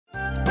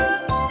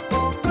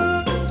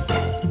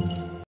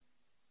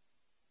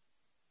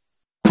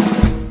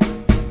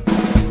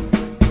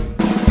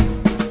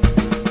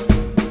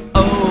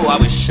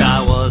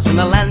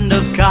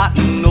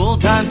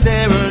times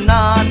they were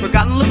not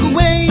forgotten. Look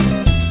away,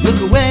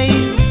 look away,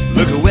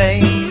 look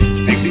away,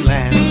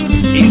 Dixieland.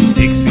 In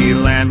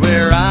Dixieland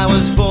where I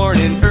was born,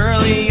 and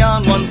early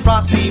on one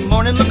frosty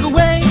morning. Look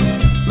away,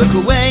 look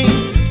away,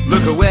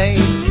 look away,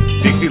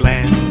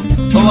 Dixieland.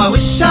 Oh, I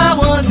wish I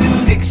was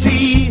in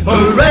Dixie.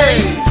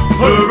 Hooray,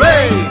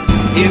 hooray!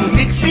 In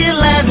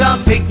Dixieland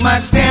I'll take my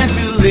stand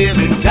to live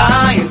and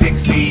die in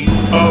Dixie.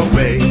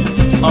 Away,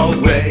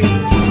 away,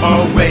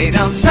 away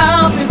down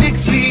south in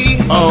Dixie.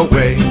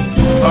 Away,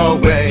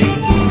 away,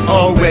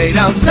 away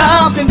down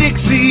south in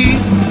Dixie.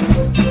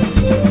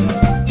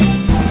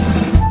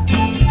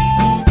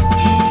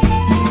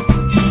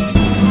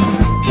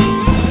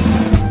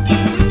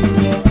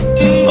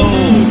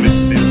 Oh,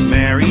 Mrs.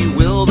 Mary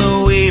Will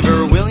the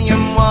Weaver,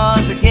 William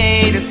was a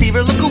gay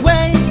deceiver. Look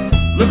away,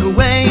 look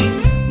away,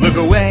 look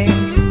away,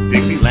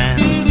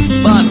 Dixieland.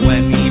 But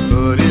when he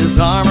put his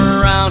arm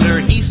around her,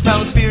 he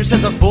spun as fierce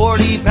as a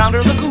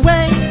 40-pounder. Look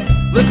away,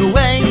 look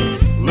away,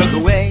 look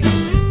away,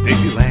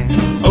 Dixieland.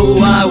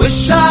 Oh, I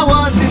wish I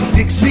was in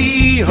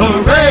Dixie.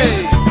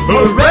 Hooray,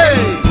 hooray!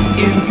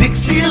 In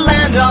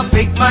Dixieland I'll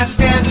take my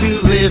stand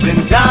to live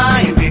and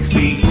die in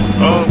Dixie.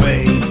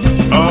 Away,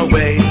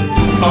 away,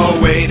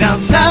 away down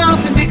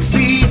south in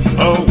Dixie.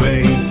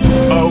 Away,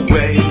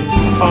 away,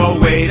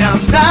 away down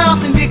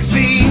south in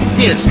Dixie.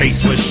 His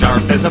face was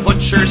sharp as a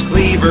butcher's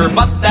cleaver,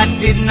 but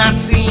that did not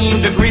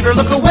seem to grieve her.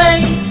 Look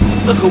away,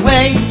 look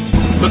away,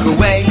 look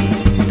away,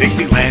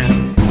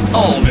 Dixieland.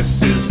 Oh,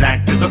 Mrs.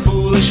 acted the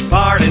foolish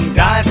part and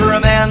died for a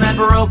man that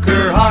broke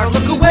her heart.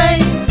 Look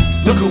away,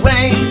 look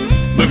away,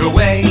 look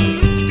away,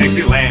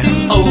 Dixieland.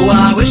 Oh,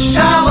 I wish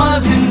I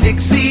was in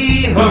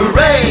Dixie.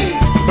 Hooray,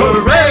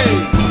 hooray!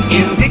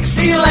 In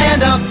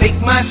Dixieland I'll take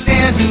my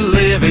stand to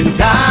live and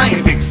die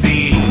in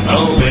Dixie.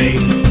 Away,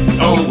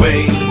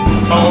 away,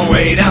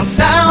 away down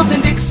south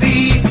in Dixie.